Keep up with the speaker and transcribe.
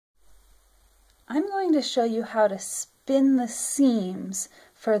I'm going to show you how to spin the seams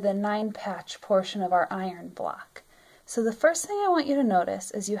for the 9-patch portion of our iron block. So the first thing I want you to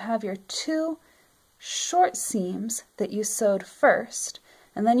notice is you have your 2 short seams that you sewed first,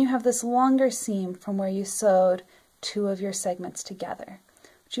 and then you have this longer seam from where you sewed 2 of your segments together.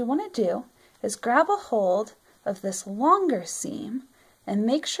 What you want to do is grab a hold of this longer seam and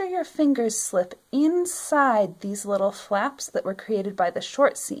make sure your fingers slip inside these little flaps that were created by the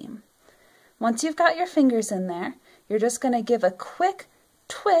short seam. Once you've got your fingers in there, you're just going to give a quick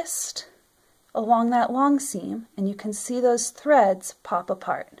twist along that long seam, and you can see those threads pop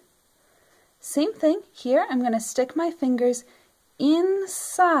apart. Same thing here. I'm going to stick my fingers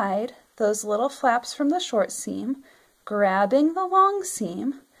inside those little flaps from the short seam, grabbing the long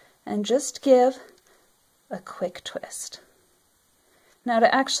seam, and just give a quick twist. Now,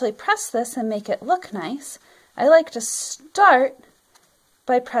 to actually press this and make it look nice, I like to start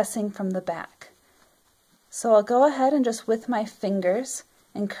by pressing from the back. So I'll go ahead and just with my fingers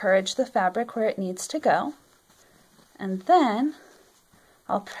encourage the fabric where it needs to go, and then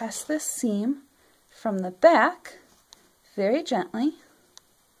I'll press this seam from the back very gently,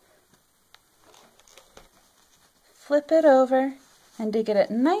 flip it over, and to get it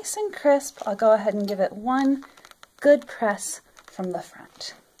nice and crisp, I'll go ahead and give it one good press from the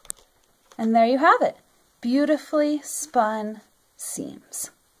front. And there you have it, beautifully spun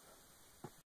seams.